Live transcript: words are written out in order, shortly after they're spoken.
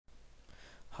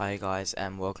Hi guys,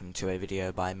 and welcome to a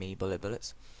video by me, Bullet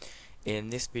Bullets. In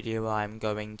this video I'm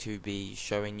going to be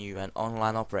showing you an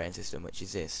online operating system, which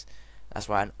is this. That's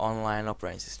right, an online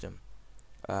operating system.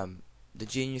 The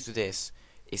genius of this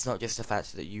is not just the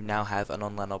fact that you now have an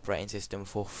online operating system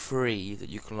for free that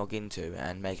you can log into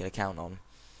and make an account on.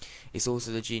 It's also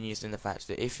the genius in the fact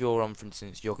that if you're on, for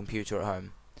instance, your computer at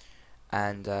home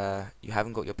and you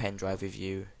haven't got your pen drive with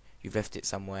you, you've left it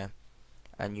somewhere,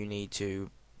 and you need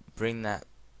to bring that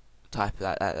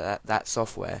that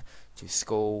software to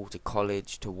school, to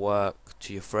college, to work,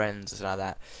 to your friends, and like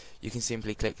that, you can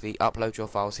simply click the upload your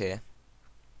files here,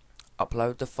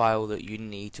 upload the file that you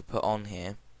need to put on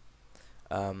here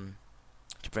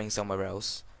to bring somewhere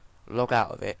else, log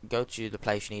out of it, go to the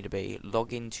place you need to be,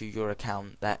 log into your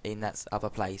account that other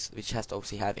place, which has to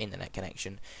obviously have internet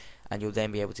connection, and you'll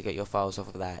then be able to get your files off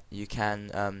of that. You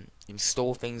can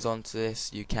install things onto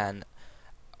this, you can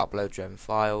upload your own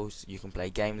files, you can play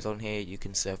games on here, you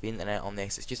can surf the internet on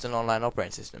this. It's just an online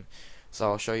operating system. So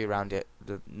I'll show you around it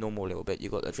the normal little bit.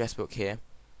 You've got the address book here,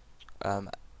 an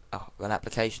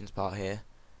applications part here,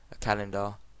 a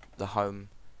calendar, the home,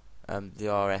 the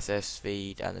RSS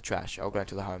feed, and the trash. I'll go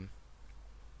into the home.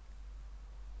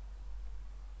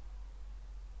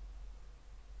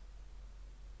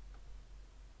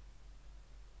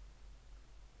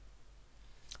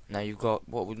 Now you've got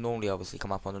what would normally obviously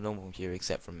come up on the normal computer,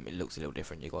 except from it looks a little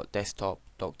different. You've got desktop,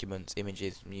 documents,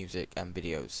 images, music, and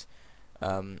videos.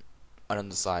 And on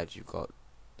the side you've got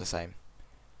the same.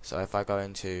 So if I go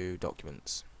into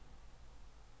documents,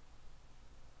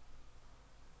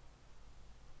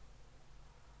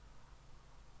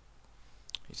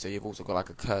 so you've also got like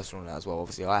a cursor on that as well.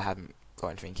 Obviously I haven't got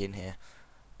anything in here.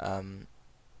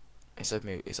 It's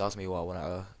asked me what I want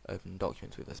to open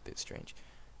documents with. That's a bit strange.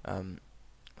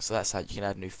 So that's how you can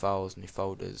add new files, new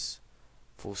folders,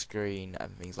 full screen,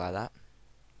 and things like that.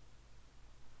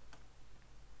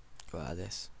 Go out of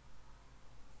this.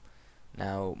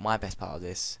 Now my best part of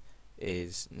this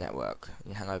is network.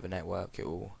 You hang over network, it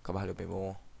will come out a little bit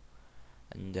more.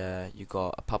 And you've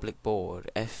got a public board,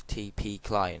 FTP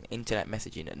client, internet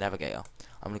messaging, and navigator.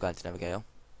 I'm going to go into navigator.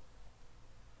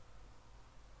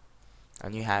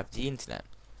 And you have the internet.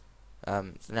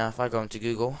 So now if I go into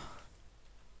Google,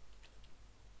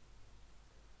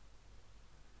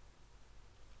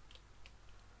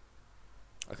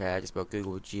 okay, I just spelled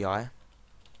Google with GI. That's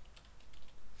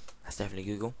definitely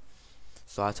Google.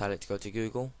 So I tell it to go to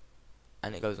Google,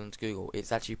 and it goes on to Google.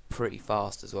 It's actually pretty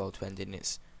fast as well, depending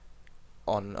it's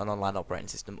on an online operating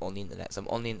system on the internet. So I'm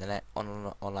on the internet on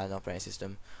an online operating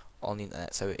system on the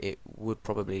internet, so it would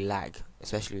probably lag,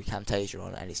 especially with Camtasia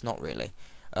on, and it's not really.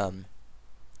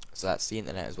 So that's the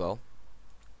internet as well.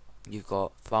 You've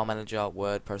got file manager,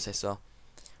 word processor,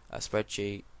 a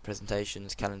spreadsheet,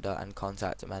 presentations, calendar, and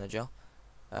contact manager.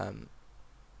 And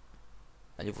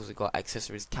you've also got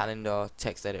accessories, calendar,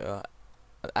 text editor,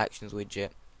 actions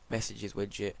widget, messages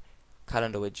widget,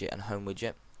 calendar widget, and home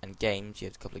widget. And games, you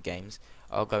have a couple of games.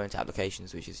 I'll go into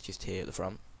applications, which is just here at the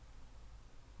front.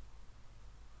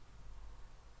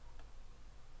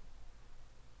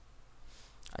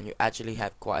 And you actually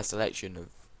have quite a selection of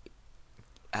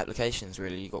applications,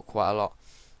 really. You've got quite a lot.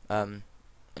 And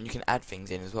you can add things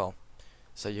in as well.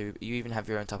 So you even have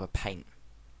your own type of paint,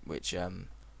 which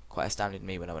quite astounded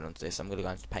me when I went onto this. I'm going to go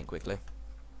into paint quickly.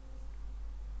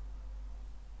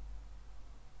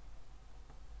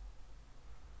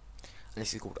 And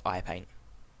this is called iPaint.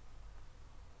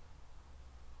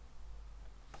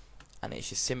 And it's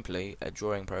just simply a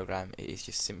drawing program. It is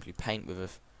just simply paint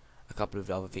with a couple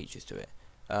of other features to it.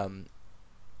 And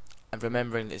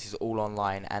remembering this is all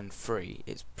online and free,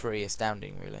 it's pretty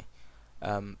astounding, really.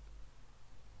 And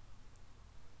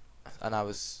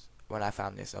when I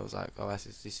found this, I was like, oh,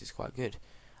 this is quite good.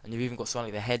 And you've even got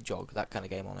Sonic the Hedgehog, that kind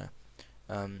of game on there.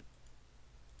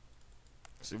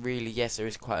 So really, yes, there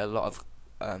is quite a lot of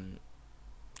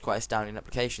quite astounding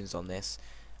applications on this.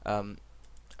 And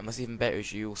what's even better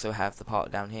is you also have the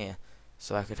part down here.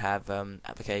 So I could have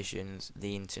applications,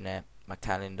 the internet, my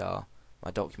calendar,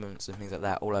 my documents, and things like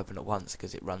that all open at once,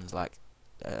 because it runs like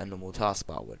a normal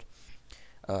taskbar would.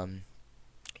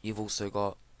 You've also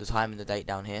got the time and the date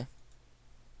down here,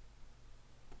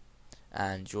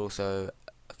 and you also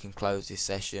can close this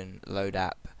session, load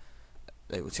app.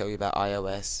 It will tell you about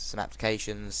EyeO.S, some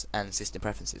applications, and system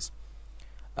preferences.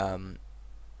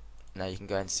 Now you can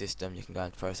go into system, you can go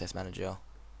into process manager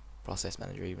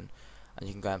even, and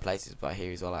you can go in places by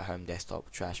here as well, like home, desktop,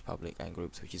 trash, public, and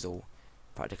groups, which is all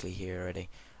practically here already.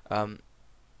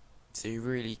 So you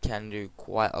really can do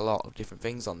quite a lot of different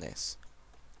things on this.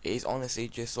 It is honestly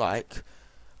just like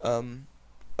a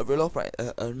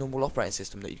a normal operating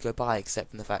system that you'd go buy, except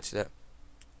from the fact that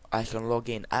I can log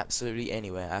in absolutely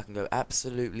anywhere. I can go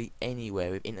absolutely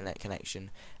anywhere with internet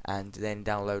connection and then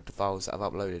download the files that I've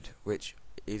uploaded, which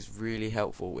is really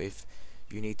helpful if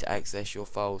you need to access your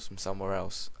files from somewhere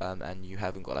else, and you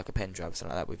haven't got like a pen drive or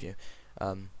something like that with you.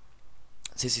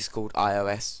 This is called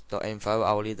EyeO.S.info.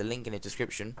 I will leave the link in the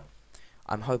description.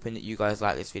 I'm hoping that you guys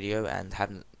like this video and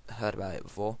haven't heard about it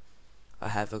before. I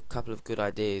have a couple of good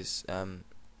ideas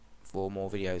for more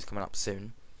videos coming up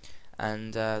soon.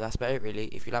 And that's about it really.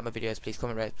 If you like my videos, please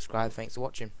comment, rate, subscribe. Thanks for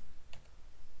watching.